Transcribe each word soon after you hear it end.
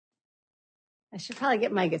I should probably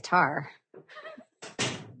get my guitar.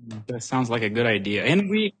 That sounds like a good idea. And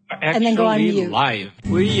we are And then go on actually mute. live.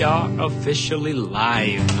 We are officially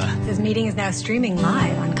live. This meeting is now streaming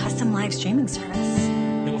live on custom live streaming service.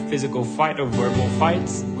 No physical fight or verbal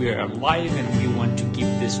fights. We are live and we want to keep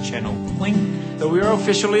this channel clean. So we are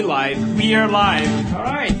officially live. We are live. All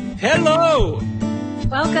right. Hello.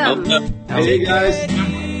 Welcome. Hey guys.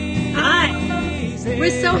 Hi.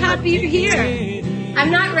 We're so happy you're here. I'm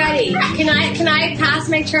not ready. Can I pass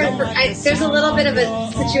my turn? There's a little bit of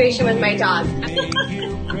a situation with my dog.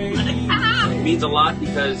 It means a lot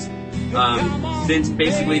because since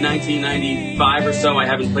basically 1995 or so, I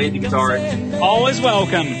haven't played the guitar. All is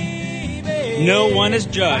welcome. No one is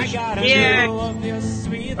judged. Yeah. All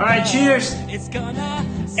right, cheers.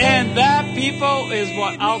 And that, people, is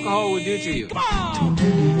what alcohol will do to you.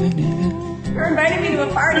 You're inviting me to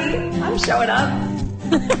a party. I'm showing up.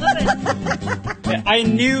 I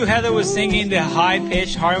knew Heather was singing the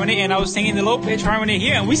high-pitched harmony, and I was singing the low-pitched harmony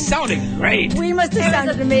here, and we sounded great. We must have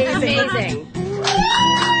sounded amazing.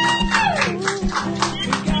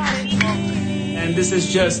 And this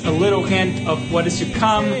is just a little hint of what is to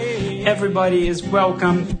come. Everybody is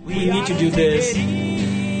welcome. We need to do this.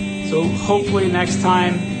 So hopefully next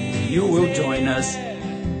time you will join us.